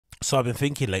So I've been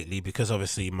thinking lately, because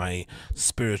obviously my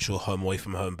spiritual home away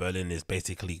from home, Berlin, is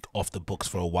basically off the books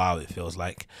for a while. It feels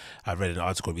like I read an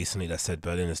article recently that said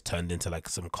Berlin has turned into like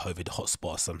some COVID hotspot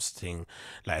or something.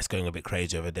 Like it's going a bit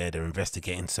crazy over there. They're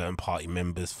investigating certain party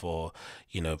members for,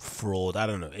 fraud. I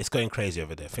don't know. It's going crazy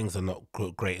over there. Things are not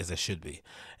great as they should be,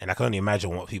 and I can only imagine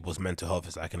what people's mental health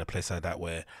is like in a place like that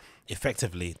where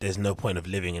effectively there's no point of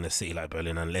living in a city like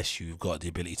Berlin unless you've got the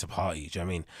ability to party. Do you know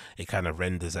what I mean? It kind of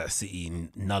renders that city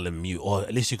null and mute, or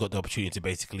at least you've got the opportunity to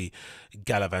basically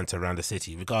gallivant around the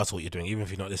city, regardless of what you're doing. Even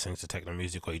if you're not listening to techno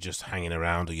music or you're just hanging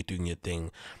around or you're doing your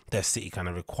thing, that city kind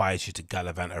of requires you to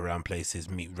gallivant around places,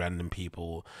 meet random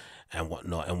people and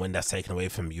whatnot. And when that's taken away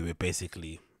from you, it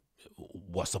basically,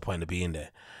 what's the point of being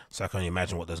there? So I can only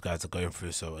imagine what those guys are going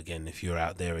through. So again, if you're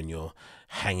out there and you're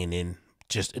hanging in,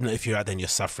 just if you're out there and you're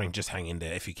suffering, just hang in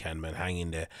there. If you can, man, hang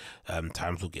in there.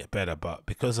 Times will get better. But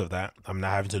because of that, I'm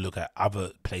now having to look at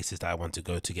other places that I want to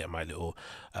go to get my little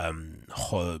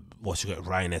Ryanair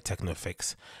Techno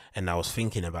fix. And I was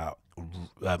thinking about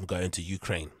going to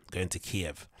Ukraine, going to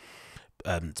Kiev.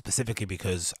 Specifically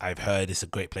because I've heard it's a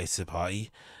great place to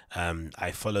party.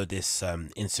 I follow this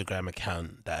Instagram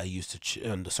account that I used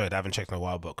to sorry, I haven't checked in a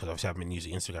while, but because obviously I've been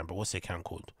using Instagram. But what's the account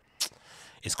called?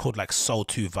 It's called like Soul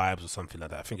 2 Vibes or something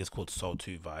like that. I think it's called Soul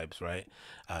 2 Vibes, right?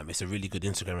 It's a really good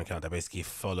Instagram account that basically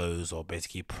follows or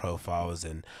basically profiles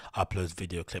and uploads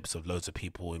video clips of loads of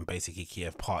people in basically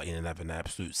Kiev partying and having an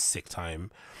absolute sick time.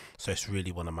 So it's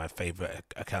really one of my favorite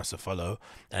accounts to follow.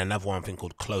 And another one thing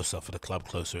called Closer, for the club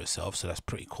Closer itself. So that's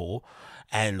pretty cool.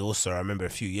 And also I remember a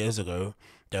few years ago,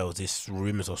 there was this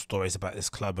rumors or stories about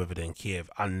this club over there in Kiev,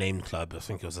 unnamed club. I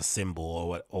think it was a symbol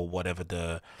or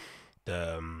whatever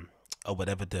or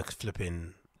whatever the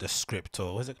flipping the script,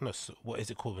 or what is it? No, what is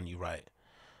it called when you write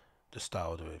the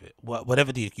style of it?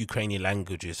 Whatever the Ukrainian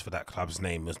language is for that club's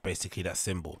name was basically that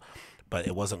symbol, but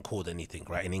it wasn't called anything,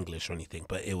 right, in English or anything.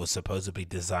 But it was supposedly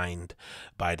designed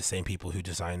by the same people who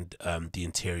designed the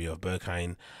interior of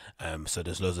Berghain. So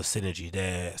there's loads of synergy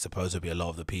there. Supposedly a lot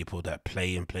of the people that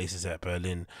play in places at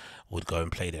Berlin would go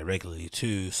and play there regularly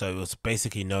too. So it was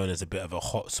basically known as a bit of a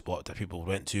hot spot that people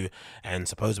went to. And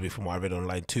supposedly, from what I read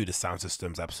online too, the sound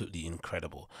system's absolutely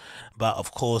incredible. But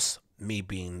of course, me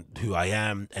being who I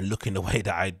am and looking the way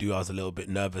that I do, I was a little bit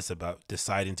nervous about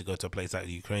deciding to go to a place like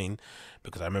Ukraine,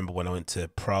 because I remember when I went to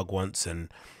Prague once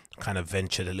and kind of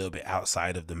ventured a little bit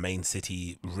outside of the main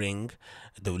city ring,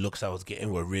 the looks I was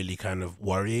getting were really kind of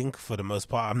worrying for the most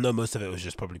part. I know most of it was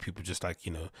just probably people just like,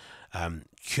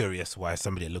 curious why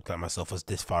somebody that looked like myself was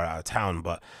this far out of town.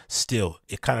 But still,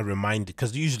 it kind of reminded,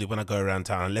 because usually when I go around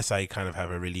town, unless I kind of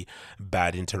have a really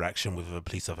bad interaction with a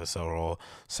police officer or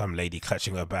some lady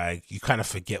clutching her bag, you kind of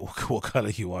forget what color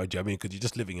you are. Do you know what I mean? Because you're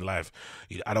just living your life.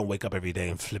 I don't wake up every day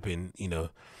and flipping,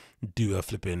 do a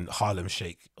flipping Harlem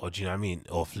shake, or do you know what I mean?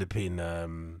 Or flipping, or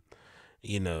whatever. Do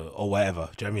you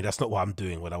know what I mean? That's not what I'm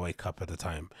doing when I wake up at the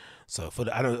time. So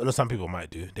I know some people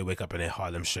might do. They wake up and they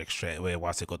Harlem shake straight away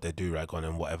whilst they got their do-rag on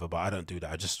and whatever. But I don't do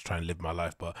that. I just try and live my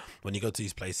life. But when you go to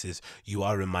these places, you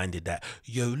are reminded that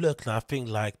you look nothing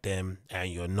like them and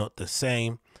you're not the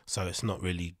same. So it's not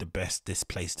really the best this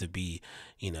place to be,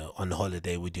 on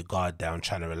holiday with your guard down,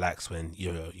 trying to relax when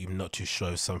you're not too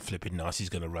sure if some flipping nasty's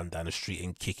gonna run down the street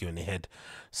and kick you in the head.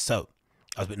 So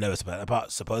I was a bit nervous about it.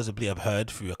 But supposedly I've heard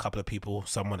through a couple of people,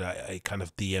 someone that I kind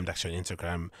of DM'd actually on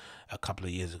Instagram a couple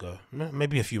of years ago,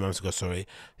 maybe a few months ago, sorry,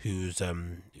 who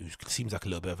seems like a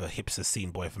little bit of a hipster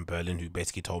scene boy from Berlin, who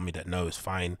basically told me that no, it's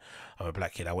fine. I'm a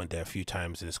black kid. I went there a few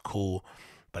times and it's cool.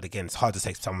 But again, it's hard to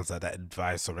take someone's like that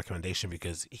advice or recommendation,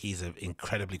 because he's an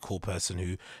incredibly cool person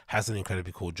who has an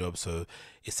incredibly cool job. So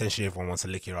essentially everyone wants to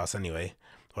lick your ass anyway.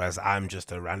 Whereas I'm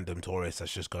just a random tourist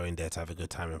that's just going there to have a good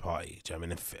time and party. Do you know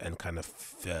what I mean? And kind of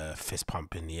fist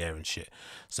pump in the air and shit.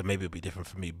 So maybe it'll be different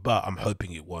for me, but I'm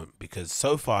hoping it won't, because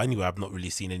so far anyway, I've not really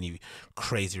seen any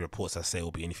crazy reports that say it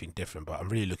will be anything different. But I'm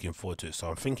really looking forward to it. So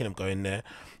I'm thinking of going there.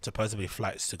 Supposedly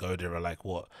flights to go there are like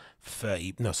what,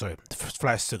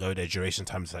 flights to go there, duration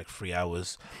time is like 3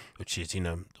 hours, which is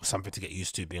something to get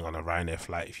used to, being on a Ryanair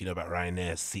flight. If you know about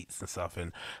Ryanair seats and stuff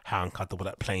and how uncomfortable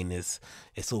that plane is,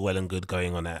 it's all well and good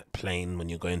going on that plane when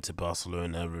you're going to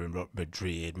Barcelona or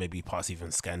Madrid, maybe parts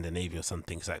even Scandinavia or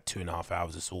something. It's like 2.5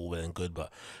 hours. It's all well and good,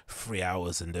 but 3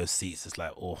 hours in those seats, it's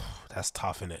like, oh, that's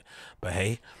tough, innit? But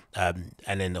hey, and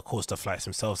then of course the flights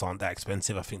themselves aren't that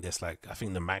expensive. I think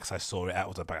the max I saw it at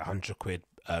was about 100 quid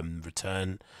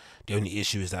return. The only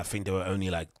issue is that I think there were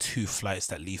only like 2 flights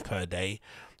that leave per day.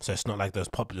 So it's not like those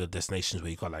popular destinations where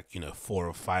you got like 4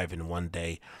 or 5 in one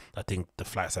day. I think the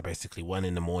flights are basically one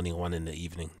in the morning, one in the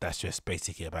evening. That's just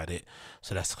basically about it.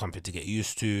 So that's something to get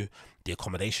used to. The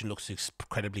accommodation looks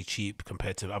incredibly cheap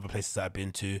compared to other places that I've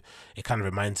been to. It kind of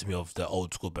reminds me of the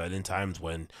old school Berlin times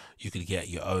when you could get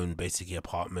your own basically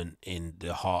apartment in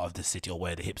the heart of the city, or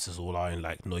where the hipsters all are, in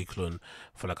like Neukölln,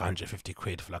 for like 150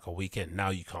 quid for like a weekend. Now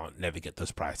you can't never get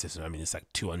those prices. I mean, it's like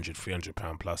 200, 300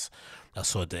 pound plus. I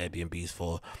saw the Airbnbs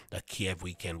for a Kyiv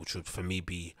weekend, which would for me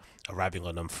be arriving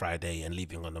on Friday and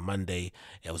leaving on a Monday.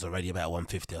 It was already about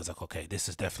 150. I was like, okay, this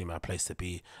is definitely my place to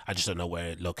be. I just don't know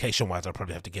where location wise. I'll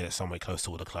probably have to get it somewhere close to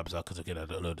where the clubs are, because again, I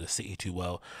don't know the city too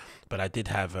well. But I did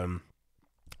have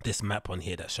this map on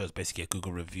here that shows basically a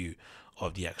Google review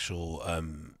of the actual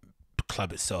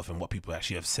club itself and what people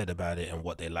actually have said about it and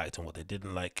what they liked and what they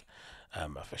didn't like.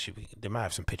 Actually, they might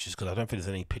have some pictures, because I don't think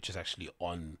there's any pictures actually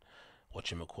on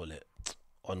whatchamacallit,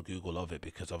 on Google of it,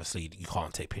 because obviously you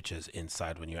can't take pictures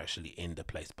inside when you're actually in the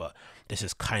place. But this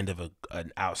is kind of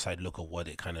an outside look of what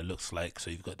it kind of looks like.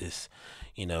 So you've got this,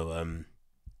 you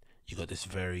got this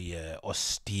very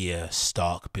austere,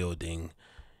 stark building,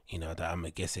 that I'm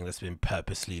guessing that's been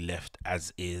purposely left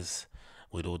as is,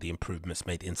 with all the improvements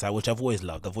made inside, which I've always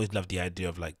loved. I've always loved the idea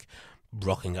of like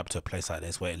rocking up to a place like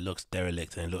this where it looks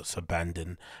derelict and it looks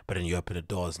abandoned, but then you open the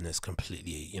doors and it's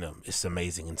completely, it's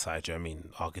amazing inside. I mean,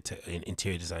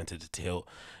 interior design to the tilt,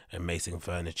 amazing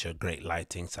furniture, great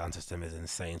lighting, sound system is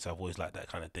insane. So I've always liked that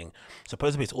kind of thing.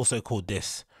 Supposedly it's also called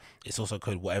this. It's also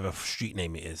called whatever street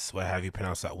name it is. Where have you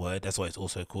pronounced that word? That's what it's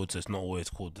also called. So it's not always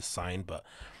called the sign, but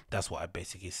that's what I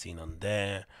basically seen on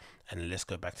there. And let's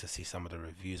go back to see some of the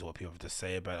reviews, what people have to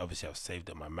say about it. Obviously, I've saved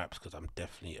up my maps because I'm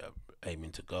definitely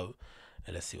aiming to go.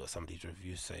 And let's see what some of these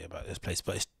reviews say about this place.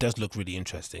 But it does look really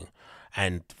interesting.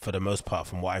 And for the most part,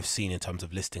 from what I've seen in terms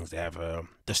of listings, they have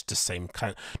just the same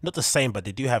kind, not the same, but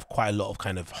they do have quite a lot of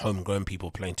kind of homegrown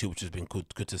people playing too, which has been good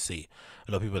to see.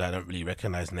 A lot of people that I don't really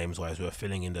recognize names wise who are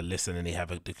filling in the list, and then they have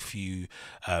a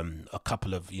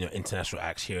couple of international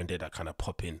acts here and there that kind of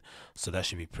pop in. So that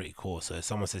should be pretty cool. So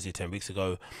someone says here 10 weeks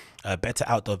ago, better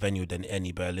outdoor venue than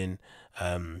any Berlin.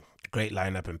 Great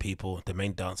lineup and people. The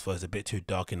main dance floor is a bit too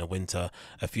dark in the winter.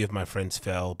 A few of my friends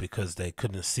fell because they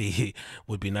couldn't see.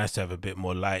 Would be nice to have a bit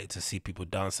more light to see people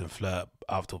dance and flirt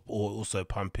after. Also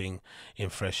pumping in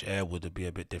fresh air would be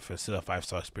a bit different. Still a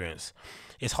 5-star experience.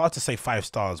 It's hard to say 5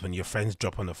 stars when your friends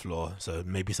drop on the floor. So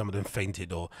maybe some of them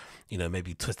fainted, or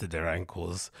maybe twisted their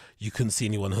ankles. You couldn't see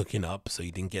anyone hooking up, so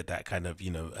you didn't get that kind of you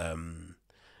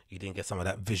didn't get some of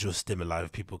that visual stimuli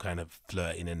of people kind of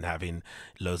flirting and having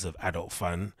loads of adult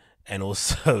fun. And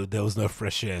also there was no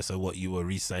fresh air, so what you were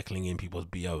recycling in people's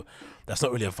BO. That's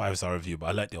not really a 5-star review, but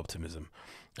I like the optimism.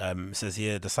 It says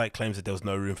here, the site claims that there was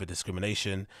no room for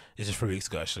discrimination. This is 3 weeks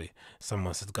ago actually.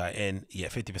 Someone said, guy in, yeah,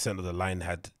 50% of the line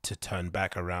had to turn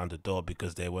back around the door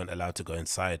because they weren't allowed to go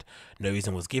inside. No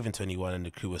reason was given to anyone, and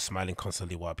the crew was smiling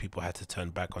constantly while people had to turn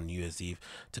back on New Year's Eve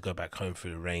to go back home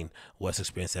through the rain. Worst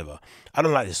experience ever. I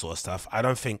don't like this sort of stuff. I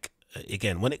don't think,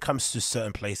 again, when it comes to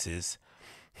certain places,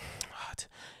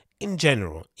 in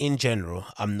general,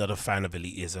 I'm not a fan of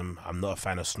elitism. I'm not a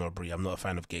fan of snobbery. I'm not a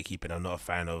fan of gatekeeping. I'm not a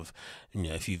fan of,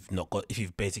 if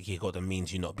you've basically got the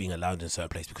means, you're not being allowed in certain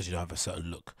places because you don't have a certain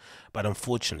look. But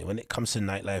unfortunately, when it comes to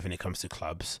nightlife and it comes to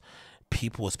clubs,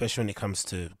 people, especially when it comes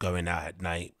to going out at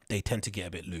night, they tend to get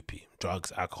a bit loopy.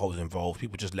 Drugs, alcohol is involved.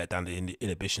 People just let down the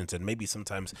inhibitions, and maybe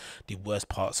sometimes the worst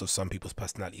parts of some people's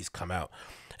personalities come out.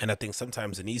 And I think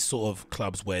sometimes in these sort of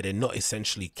clubs where they're not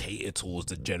essentially catered towards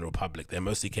the general public, they're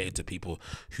mostly catered to people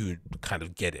who kind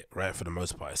of get it, right? For the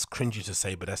most part, it's cringy to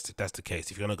say, but that's the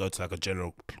case. If you're gonna go to like a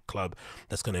general club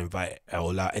that's gonna invite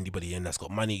or allow anybody in that's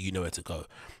got money, you know where to go.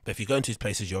 But if you go into these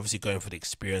places, you're obviously going for the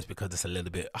experience because it's a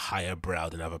little bit higher brow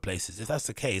than other places. If that's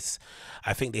the case,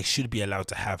 I think they should be allowed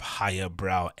to have higher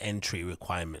brow entry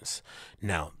requirements.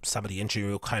 Now, some of the entry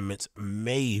requirements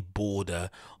may border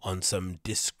on some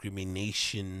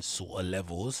discrimination sort of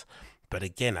levels, but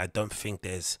again, I don't think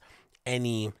there's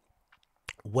any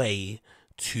way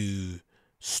to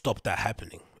stop that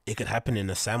happening. It could happen in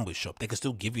a sandwich shop. They could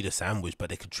still give you the sandwich, but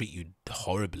they could treat you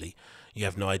horribly. You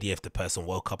have no idea if the person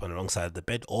woke up on the wrong side of the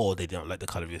bed or they don't like the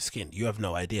color of your skin. You have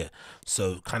no idea.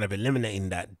 So kind of eliminating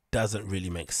that doesn't really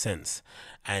make sense.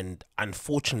 And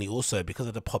unfortunately also, because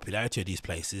of the popularity of these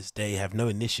places, they have no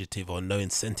initiative or no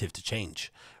incentive to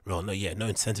change. Well, no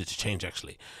incentive to change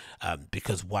actually.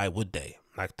 Because why would they?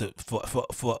 Like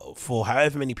for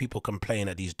however many people complain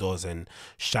at these doors and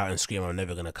shout and scream, I'm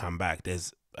never gonna come back,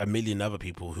 there's a million other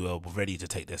people who are ready to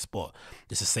take their spot.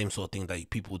 It's the same sort of thing that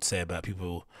people would say about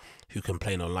people who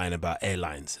complain online about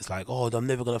airlines. It's like, oh, I'm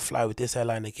never gonna fly with this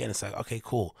airline again. It's like, okay,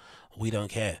 cool, we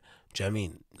don't care. Do you know what I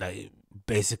mean? Like,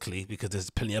 basically, because there's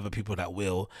plenty of other people that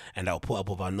will, and that will put up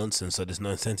with our nonsense, so there's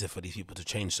no incentive for these people to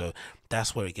change. So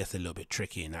that's where it gets a little bit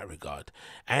tricky in that regard.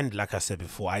 And like I said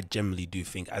before, I generally do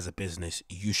think as a business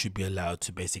you should be allowed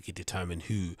to basically determine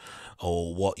who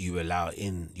or what you allow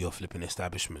in your flipping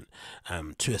establishment,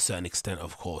 to a certain extent,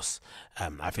 of course.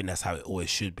 I think that's how it always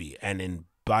should be. And in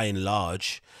by and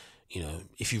large,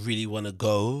 if you really want to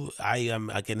go,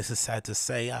 again, this is sad to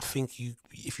say, I think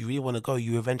if you really want to go,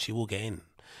 you eventually will get in.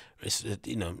 It's,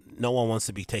 no one wants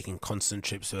to be taking constant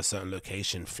trips to a certain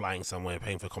location, flying somewhere,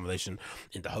 paying for accommodation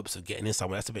in the hopes of getting in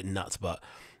somewhere. That's a bit nuts, but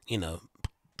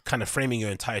kind of framing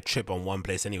your entire trip on one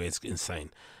place anyway is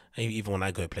insane. Even when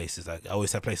I go places, like, I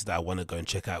always have places that I want to go and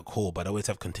check out, cool, but I always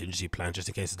have contingency plans just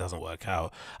in case it doesn't work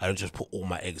out. I don't just put all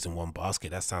my eggs in one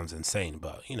basket. That sounds insane,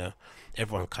 but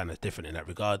everyone's kind of different in that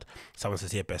regard. Someone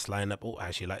says here, best lineup. Oh, I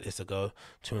actually like this to go.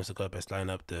 2 months ago, best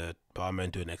lineup. The barman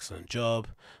do an excellent job.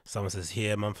 Someone says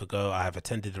here, a month ago, I have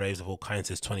attended raves of all kinds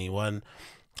since 21.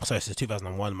 Sorry, since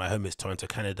 2001, my home is Toronto,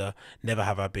 Canada. Never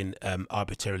have I been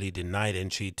arbitrarily denied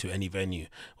entry to any venue.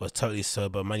 Was totally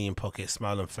sober, money in pocket,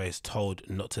 smile on face, told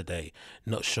not today.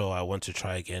 Not sure, I want to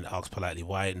try again. Ask politely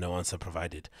why, no answer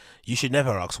provided. You should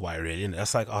never ask why, really.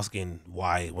 That's like asking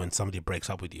why when somebody breaks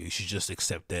up with you. You should just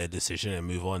accept their decision and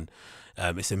move on.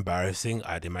 It's embarrassing,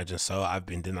 I'd imagine so. I've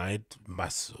been denied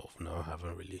myself. No, I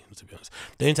haven't really, to be honest.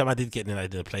 The only time I did get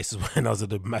denied in the places when I was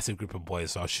with a massive group of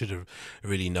boys, so I should have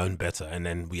really known better. And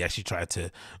then we actually tried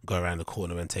to go around the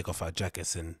corner and take off our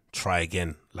jackets and try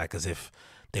again, like as if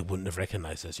they wouldn't have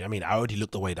recognized us. I mean, I already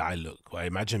look the way that I look. Well,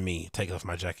 imagine me taking off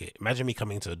my jacket. Imagine me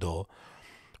coming to a door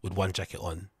with one jacket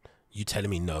on, you telling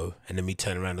me no, and then me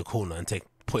turning around the corner and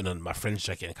putting on my friend's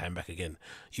jacket and coming back again.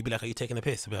 You'd be like, are you taking a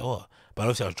piss? I'd be like, what? But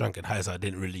obviously I was drunk and high, so I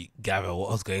didn't really gather what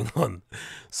was going on.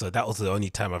 So that was the only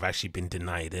time I've actually been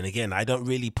denied. And again, I don't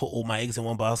really put all my eggs in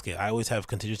one basket. I always have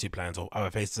contingency plans or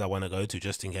other places I want to go to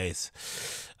just in case.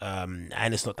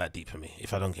 And it's not that deep for me.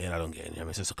 If I don't get in, I don't get in. I mean,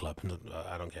 it's just a club.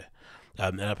 I don't care.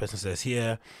 Another person says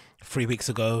here, 3 weeks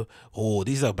ago,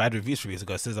 these are bad reviews 3 weeks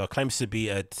ago. It says, our claims to be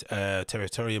a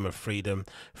territorium of freedom,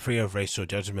 free of racial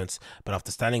judgments, but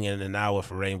after standing in an hour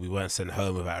for rain, we weren't sent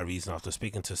home without a reason. After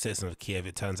speaking to a citizen of Kyiv,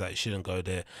 it turns out you shouldn't go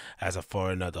there as a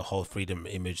foreigner. The whole freedom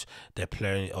image they're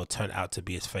playing or turned out to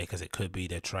be as fake as it could be.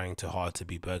 They're trying too hard to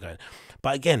be Berghain.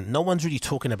 But again, no one's really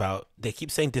talking about, they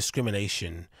keep saying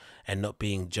discrimination and not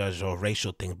being judged or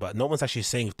racial thing, but no one's actually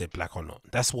saying if they're black or not.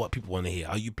 That's what people want to hear.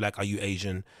 Are you black? Are you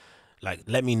Asian? Like,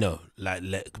 let me know. Like,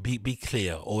 be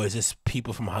clear. Or is this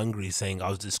people from Hungary saying I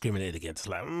was discriminated against?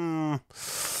 Like, I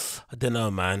don't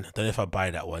know, man. I don't know if I buy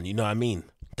that one. You know what I mean?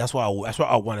 That's what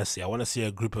I want to see. I want to see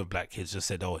a group of black kids just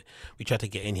said, oh, we tried to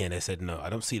get in here, and they said no. I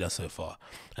don't see that so far.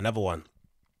 Another one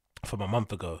from a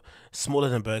month ago, smaller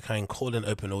than Berghain, called an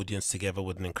open audience together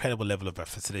with an incredible level of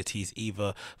facilities,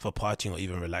 either for partying or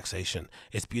even relaxation.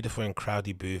 It's beautiful and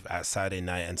crowdy booth at Saturday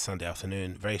night and Sunday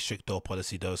afternoon. Very strict door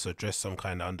policy though, so dress some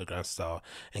kind of underground style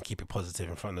and keep it positive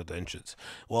in front of the entrance.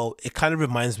 Well, it kind of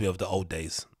reminds me of the old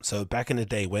days. So back in the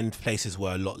day when places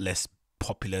were a lot less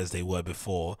popular as they were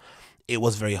before, it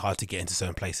was very hard to get into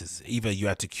certain places. Either you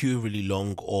had to queue really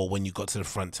long, or when you got to the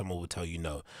front, someone would tell you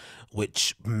no,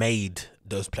 which made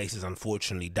those places,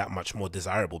 unfortunately, that much more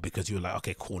desirable, because you were like,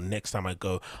 okay, cool, next time I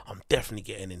go, I'm definitely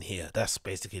getting in here. That's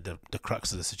basically the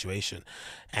crux of the situation.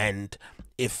 And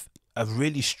if a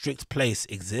really strict place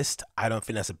exists, I don't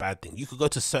think that's a bad thing. You could go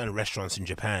to certain restaurants in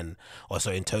Japan, or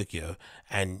so in Tokyo,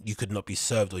 and you could not be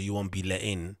served or you won't be let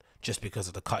in just because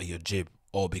of the cut of your jib,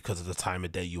 or because of the time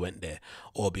of day you went there,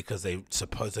 or because they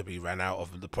supposedly ran out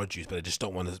of the produce, but they just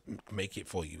don't want to make it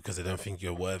for you because they don't think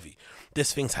you're worthy.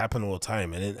 These things happen all the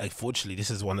time, and unfortunately,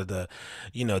 this is one of the,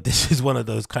 this is one of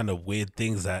those kind of weird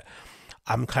things that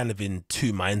I'm kind of in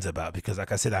two minds about, because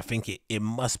like I said, I think it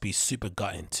must be super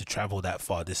gutting to travel that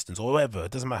far distance, or whatever.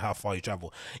 It doesn't matter how far you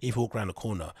travel, if you walk around the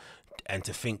corner, and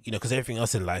to think, because everything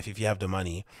else in life, if you have the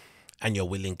money and you're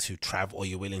willing to travel, or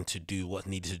you're willing to do what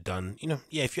needs to be done,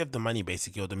 if you have the money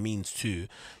basically, or the means to,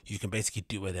 you can basically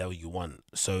do whatever you want.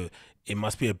 So it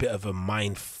must be a bit of a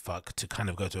mind fuck to kind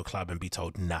of go to a club and be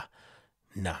told, nah,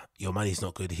 your money's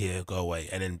not good here, go away.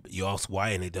 And then you ask why,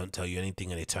 and they don't tell you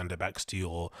anything, and they turn their backs to you,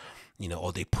 or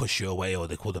or they push you away, or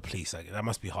they call the police. Like, that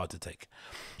must be hard to take.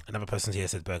 Another person here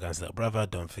said, Berghain's little brother,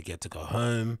 don't forget to go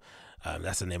home.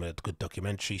 That's the name of a good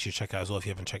documentary you should check out as well if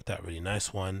you haven't checked out. Really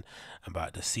nice one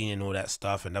about the scene and all that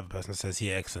stuff. Another person says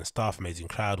here, excellent staff, amazing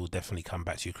crowd, will definitely come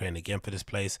back to Ukraine again for this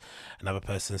place. Another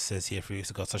person says here, 3 weeks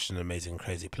ago, such an amazing,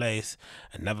 crazy place.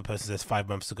 Another person says 5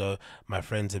 months ago, my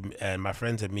friends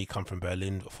and me come from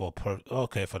Berlin for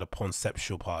the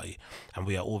conceptual party, and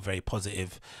we are all very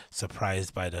positive,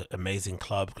 surprised by the amazing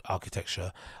club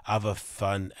architecture, other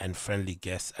fun and friendly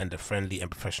guests, and the friendly and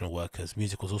professional workers.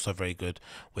 Music was also very good.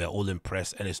 We are all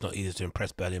impressed, and it's not easy to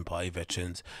impress Berlin party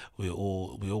veterans. We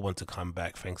all want to come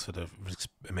back. Thanks for the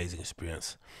amazing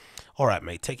experience. All right,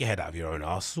 mate, take your head out of your own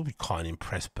arse. We can't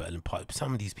impress Berlin party.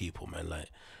 Some of these people, man, like,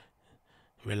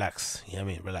 relax. Yeah, I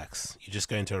mean, relax. You're just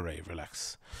going to a rave.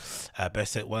 Relax.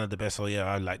 One of the best. Oh yeah,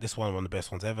 I like this one. One of the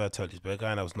best ones ever. Totally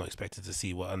Berghain. I was not expected to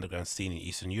see what underground scene in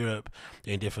Eastern Europe.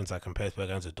 The only difference I compare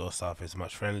Berghain to Dorsaaf is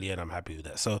much friendlier, and I'm happy with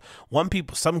that. So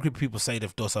some group of people say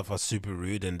that Dorsaaf are super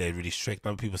rude and they're really strict.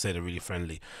 Other people say they're really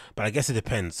friendly. But I guess it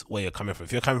depends where you're coming from.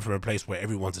 If you're coming from a place where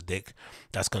everyone's a dick,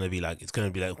 it's gonna be like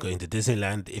going to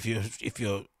Disneyland. If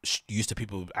you're used to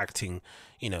people acting,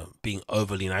 being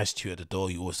overly nice to you at the door,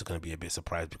 you're also going to be a bit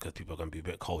surprised because people are going to be a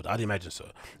bit cold. I'd imagine so.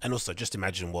 And also, just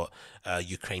imagine what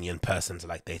Ukrainian persons are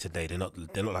like day to day. They're not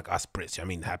like us Brits. I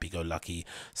mean, happy-go-lucky,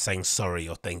 saying sorry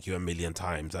or thank you a million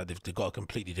times. They've got a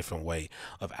completely different way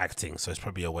of acting. So it's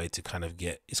probably a way to kind of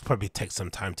probably take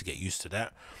some time to get used to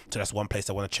that. So that's one place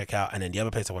I want to check out. And then the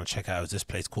other place I want to check out is this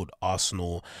place called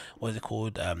Arsenal. What is it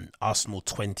called? Arsenal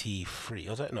 23.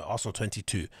 Was it? No, Arsenal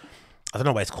 22. I don't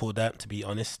know why it's called that, to be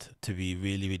honest. To be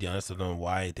really, really honest, I don't know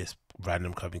why this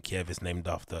random club in Kyiv is named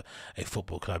after a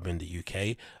football club in the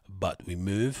UK. But we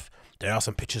move. There are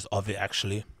some pictures of it,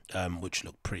 actually, which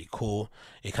look pretty cool.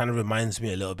 It kind of reminds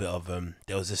me a little bit of,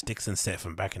 there was this Dixon set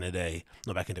from back in the day,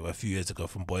 not back in the day, a few years ago,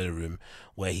 from Boiler Room,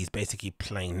 where he's basically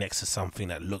playing next to something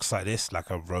that looks like this, like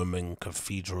a Roman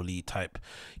cathedral-y type,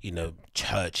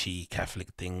 churchy Catholic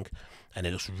thing. And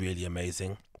it looks really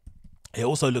amazing. It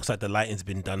also looks like the lighting's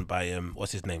been done by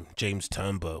what's his name, James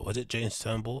Turnbull. Was it James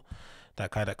Turnbull,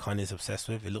 that guy that Kanye's obsessed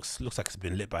with? It looks like it's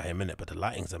been lit by him, innit? But the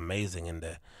lighting's amazing in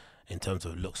there, in terms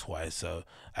of looks wise. So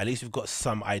at least we've got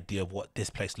some idea of what this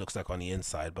place looks like on the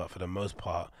inside. But for the most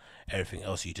part, everything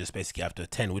else you just basically have to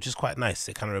attend, which is quite nice.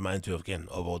 It kind of reminds me of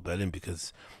old Berlin,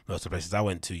 because most of the places I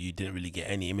went to, you didn't really get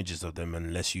any images of them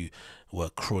unless you were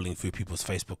crawling through people's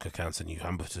Facebook accounts and you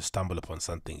happened to stumble upon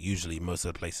something. Usually most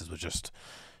of the places were just,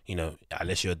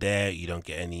 unless you're there, you don't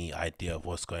get any idea of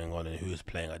what's going on and who's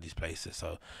playing at these places.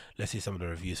 So let's see some of the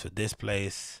reviews for this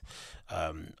place.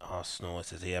 Arsenal, it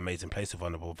says here, amazing place with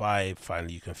wonderful vibe.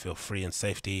 Finally, you can feel free and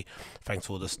safety. Thanks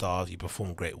to all the staff, you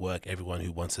perform great work. Everyone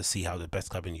who wants to see how the best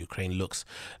club in Ukraine looks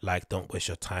like, don't waste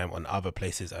your time on other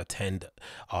places. Attend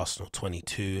Arsenal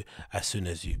 22 as soon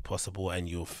as you possible, and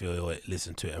you'll feel it,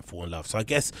 listen to it, and fall in love. So I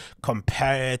guess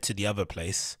compared to the other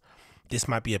place, this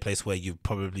might be a place where you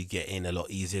probably get in a lot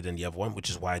easier than the other one, which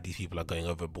is why these people are going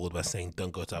overboard by saying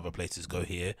don't go to other places, go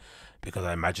here, because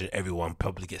I imagine everyone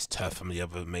probably gets turf from the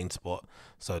other main spot.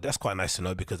 So that's quite nice to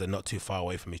know, because they're not too far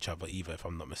away from each other either, if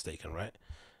I'm not mistaken, right?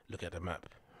 Look at the map.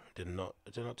 They're not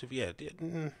too, yeah,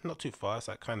 not too far. It's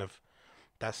like kind of,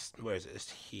 where is it? It's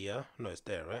here. No, it's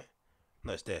there, right?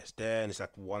 No, it's there, and it's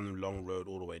like one long road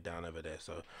all the way down over there.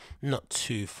 So not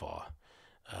too far.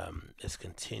 Let's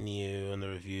continue on the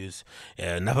reviews.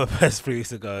 Yeah, another post 3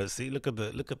 weeks ago. See, look at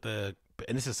the,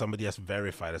 and this is somebody that's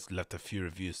verified, that's left a few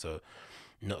reviews, so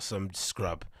not some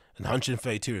scrub. And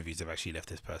 132 reviews have actually left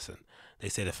this person. They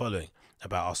say the following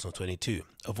about Arsenal 22: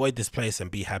 avoid this place and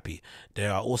be happy.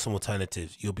 There are awesome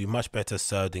alternatives. You'll be much better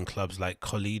served in clubs like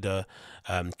Colida,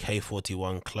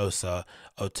 K41, Closer,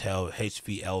 Hotel,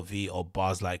 HVLV, or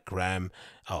bars like Graham.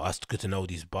 Oh, that's good to know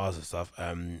these bars and stuff.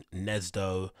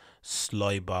 Nesdo,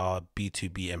 Sloy Bar,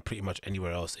 B2B, and pretty much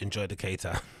anywhere else. Enjoy the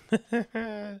cater.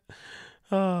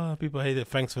 Oh, people hate it.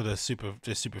 Thanks for the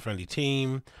super friendly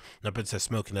team. Nobody says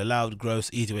smoking allowed, gross,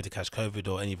 easy way to catch COVID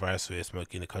or any virus where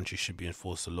smoking in the country should be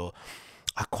enforced the law.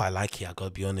 I quite like it, I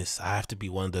gotta be honest. I have to be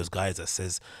one of those guys that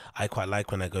says I quite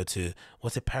like when I go to,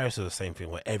 what's it, Paris, or the same thing,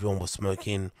 where everyone was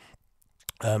smoking.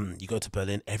 You go to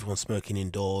Berlin, everyone's smoking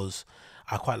indoors.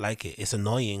 I quite like it. It's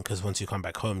annoying because once you come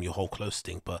back home, your whole clothes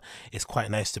stink, but it's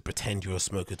quite nice to pretend you're a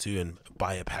smoker too and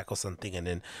buy a pack or something, and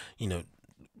then,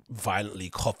 violently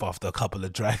cough after a couple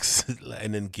of drags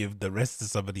and then give the rest to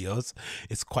somebody else.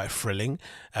 It's quite thrilling,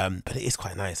 but it is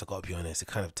quite nice. I gotta be honest, it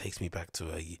kind of takes me back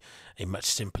to a much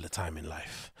simpler time in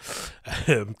life.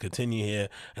 Continue here.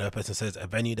 Another person says, a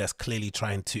venue that's clearly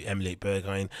trying to emulate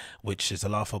Berghain, which is a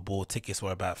laughable. Tickets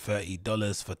were about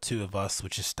 $30 for two of us,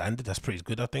 which is standard. That's pretty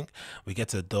good, I think. We get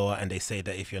to the door and they say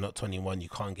that if you're not 21 you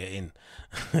can't get in.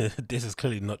 This is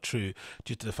clearly not true,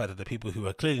 due to the fact that the people who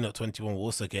are clearly not 21 will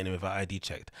also get in without ID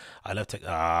checked. I love tech.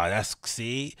 That's,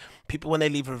 see, people when they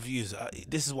leave reviews,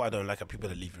 this is why I don't like people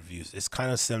that leave reviews. It's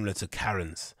kind of similar to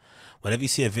Karens. Whenever you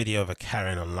see a video of a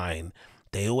Karen online,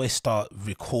 they always start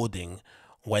recording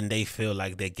when they feel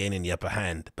like they're gaining the upper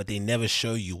hand, but they never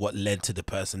show you what led to the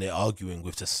person they're arguing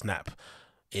with to snap.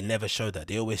 It never showed that.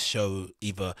 They always show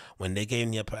either when they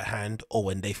gain the upper hand, or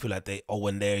when they feel like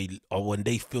when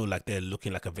they feel like they're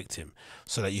looking like a victim,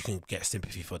 so that you can get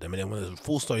sympathy for them. And then when the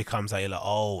full story comes out, you're like,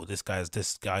 oh, this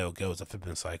guy or girl is a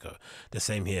flipping psycho. The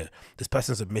same here. This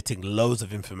person's admitting loads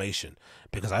of information,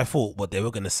 because I thought what they were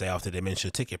going to say after they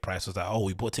mentioned ticket price was like, oh,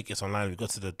 we bought tickets online, we got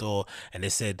to the door and they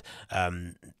said,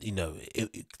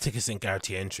 tickets didn't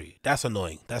guarantee entry. That's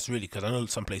annoying. That's really, because I know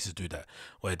some places do that,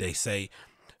 where they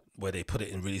put it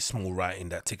in really small writing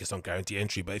that tickets don't guarantee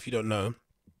entry. But if you don't know,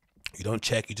 you don't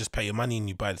check, you just pay your money and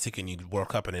you buy the ticket and you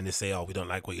walk up, and then they say, oh, we don't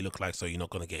like what you look like, so you're not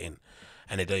going to get in.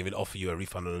 And they don't even offer you a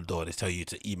refund on the door. They tell you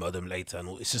to email them later. And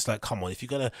it's just like, come on, if you're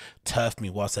going to turf me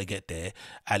whilst I get there,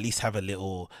 at least have a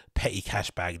little petty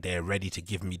cash bag there ready to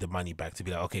give me the money back, to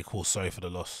be like, okay, cool, sorry for the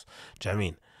loss. Do you know what I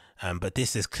mean? But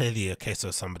this is clearly a case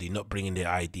of somebody not bringing their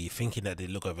ID, thinking that they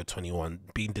look over 21,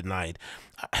 being denied.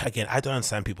 Again, I don't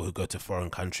understand people who go to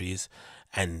foreign countries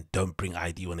and don't bring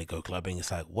ID when they go clubbing.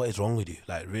 It's like, what is wrong with you?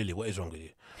 Like, really, what is wrong with you?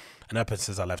 Another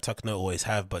person says, I love Techno, always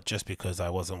have, but just because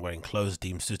I wasn't wearing clothes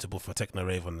deemed suitable for Techno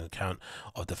rave on account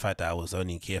of the fact that I was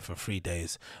only in Kyiv for 3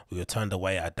 days, we were turned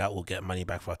away. I doubt we'll get money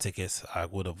back for our tickets. I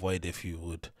would avoid if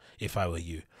I were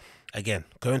you. Again,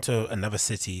 going to another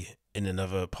city in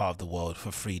another part of the world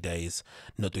for 3 days,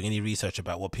 not doing any research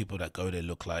about what people that go there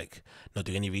look like, not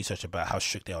doing any research about how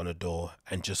strict they are on the door,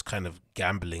 and just kind of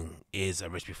gambling is a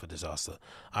recipe for disaster.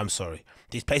 I'm sorry.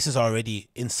 These places are already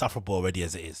insufferable already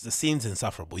as it is. The scene's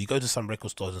insufferable. You go to some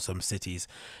record stores in some cities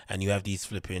and you have these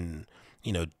flipping,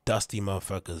 dusty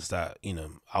motherfuckers that,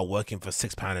 are working for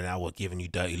 £6 an hour giving you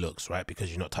dirty looks, right? Because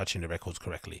you're not touching the records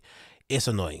correctly. It's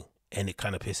annoying and it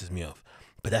kind of pisses me off.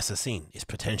 But that's the scene. It's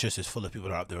pretentious. It's full of people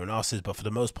that are up there on asses. But for the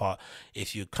most part,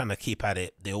 if you kind of keep at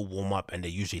it, they all warm up and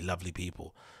they're usually lovely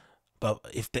people. But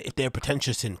if they're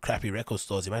pretentious in crappy record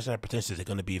stores, imagine how pretentious they're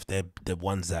going to be if they're the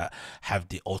ones that have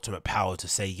the ultimate power to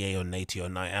say yay or nay to your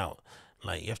night out.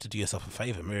 Like, you have to do yourself a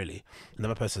favor, really.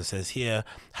 Another person says, here,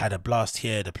 had a blast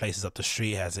here. The place is up the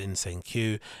street, has an insane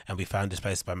queue, and we found this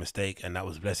place by mistake, and that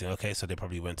was a blessing. Okay, so they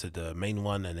probably went to the main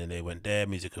one, and then they went there.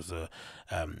 Music was a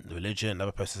religion.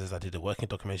 Another person says, I did a working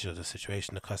documentation of the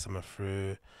situation, the customer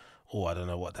through. Oh, I don't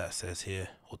know what that says here.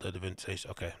 Although the vintage,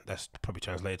 okay, that's probably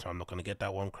translated. I'm not going to get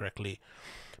that one correctly.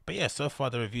 But yeah, so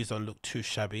far the reviews don't look too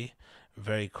shabby.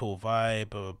 Very cool vibe,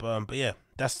 blah, blah, blah. But yeah,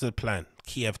 that's the plan.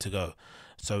 Kyiv to go.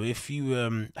 So if you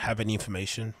have any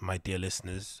information, my dear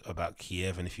listeners, about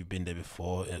Kyiv, and if you've been there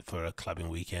before for a clubbing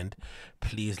weekend,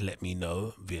 please let me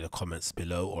know via the comments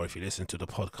below, or if you listen to the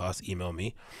podcast, email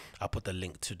me. I'll put the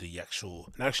link to the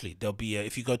actually there'll be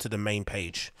if you go to the main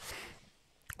page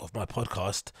of my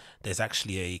podcast, there's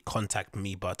actually a contact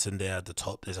me button there at the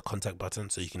top. There's a contact button,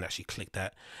 so you can actually click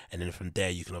that, and then from there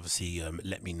you can obviously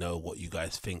let me know what you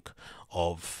guys think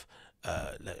of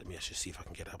let me actually see if I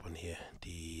can get up on here.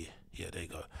 There you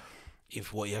go.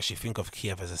 If what you actually think of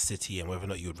Kyiv as a city, and whether or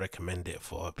not you would recommend it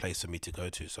for a place for me to go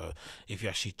to. So if you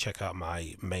actually check out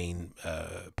my main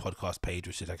podcast page,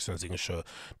 which is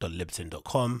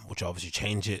AgostinhoZinga.libsyn.com, which I obviously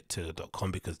change it to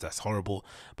 .com because that's horrible,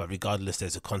 but regardless,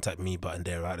 there's a contact me button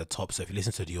there at the top. So if you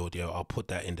listen to the audio, I'll put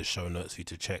that in the show notes for you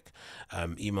to check.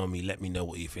 Email me, let me know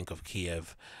what you think of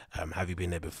Kyiv. Have you been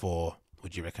there before?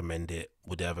 Would you recommend it?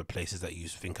 Would there other places that you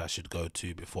think I should go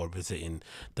to before visiting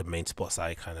the main spots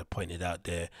I kind of pointed out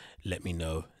there? Let me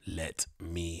know. Let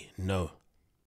me know.